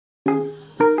These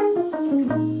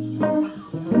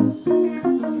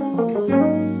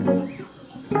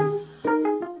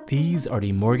are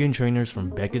the Morgen Trainers from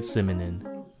Beckett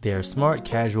Simonon. They are smart,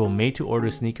 casual,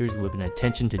 made-to-order sneakers with an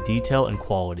attention to detail and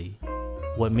quality.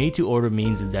 What made-to-order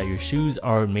means is that your shoes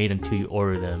aren't made until you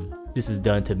order them. This is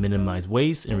done to minimize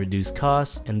waste and reduce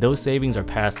costs, and those savings are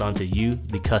passed on to you,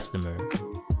 the customer.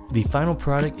 The final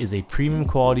product is a premium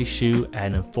quality shoe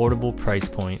at an affordable price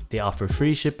point. They offer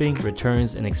free shipping,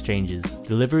 returns, and exchanges.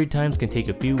 Delivery times can take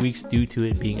a few weeks due to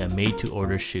it being a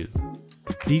made-to-order shoe.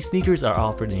 These sneakers are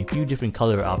offered in a few different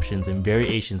color options and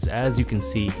variations, as you can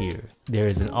see here. There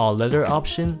is an all leather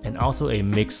option and also a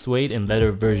mixed suede and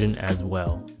leather version as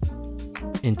well.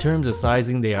 In terms of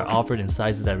sizing, they are offered in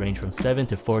sizes that range from 7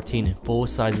 to 14 in full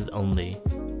sizes only.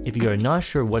 If you are not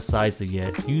sure what size to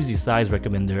get, use the size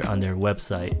recommender on their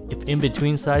website. If in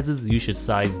between sizes, you should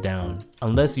size down.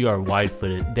 Unless you are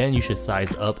wide-footed, then you should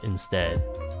size up instead.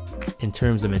 In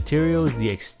terms of materials, the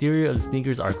exterior of the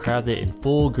sneakers are crafted in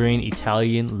full-grain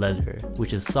Italian leather,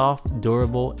 which is soft,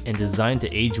 durable, and designed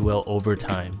to age well over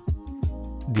time.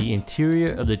 The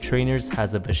interior of the trainers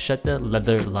has a vachetta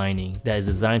leather lining that is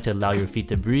designed to allow your feet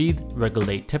to breathe,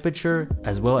 regulate temperature,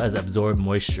 as well as absorb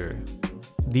moisture.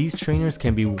 These trainers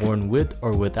can be worn with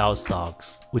or without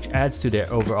socks, which adds to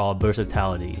their overall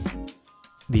versatility.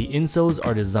 The insoles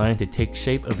are designed to take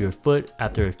shape of your foot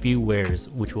after a few wears,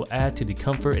 which will add to the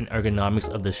comfort and ergonomics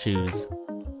of the shoes.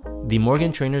 The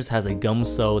Morgen Trainers has a gum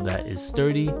sole that is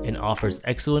sturdy and offers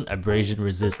excellent abrasion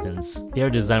resistance. They are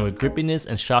designed with grippiness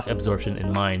and shock absorption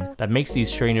in mind that makes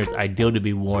these trainers ideal to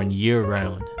be worn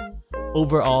year-round.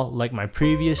 Overall, like my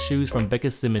previous shoes from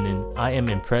Beckett Simonon, I am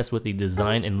impressed with the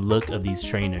design and look of these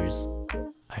trainers.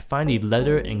 I find the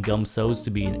leather and gum soles to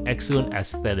be an excellent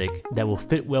aesthetic that will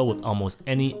fit well with almost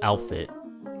any outfit.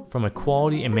 From a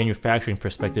quality and manufacturing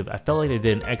perspective, I felt like they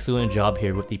did an excellent job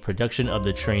here with the production of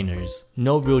the trainers.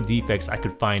 No real defects I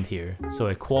could find here, so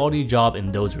a quality job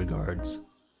in those regards.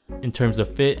 In terms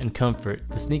of fit and comfort,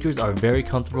 the sneakers are very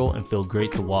comfortable and feel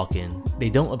great to walk in. They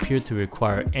don't appear to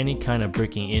require any kind of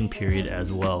breaking in period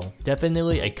as well.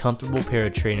 Definitely a comfortable pair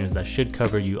of trainers that should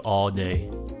cover you all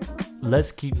day.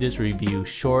 Let's keep this review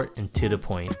short and to the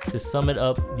point. To sum it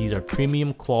up, these are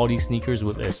premium quality sneakers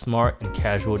with a smart and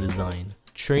casual design.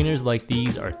 Trainers like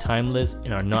these are timeless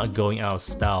and are not going out of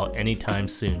style anytime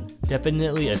soon.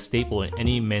 Definitely a staple in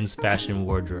any men's fashion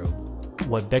wardrobe.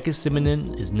 What Beckett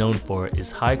Simonon is known for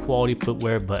is high quality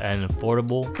footwear but at an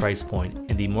affordable price point,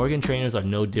 and the Morgen Trainers are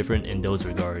no different in those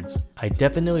regards. I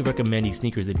definitely recommend these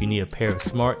sneakers if you need a pair of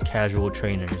smart casual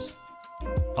trainers.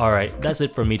 Alright, that's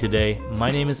it for me today.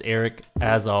 My name is Eric.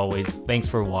 As always, thanks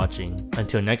for watching.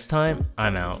 Until next time,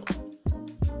 I'm out.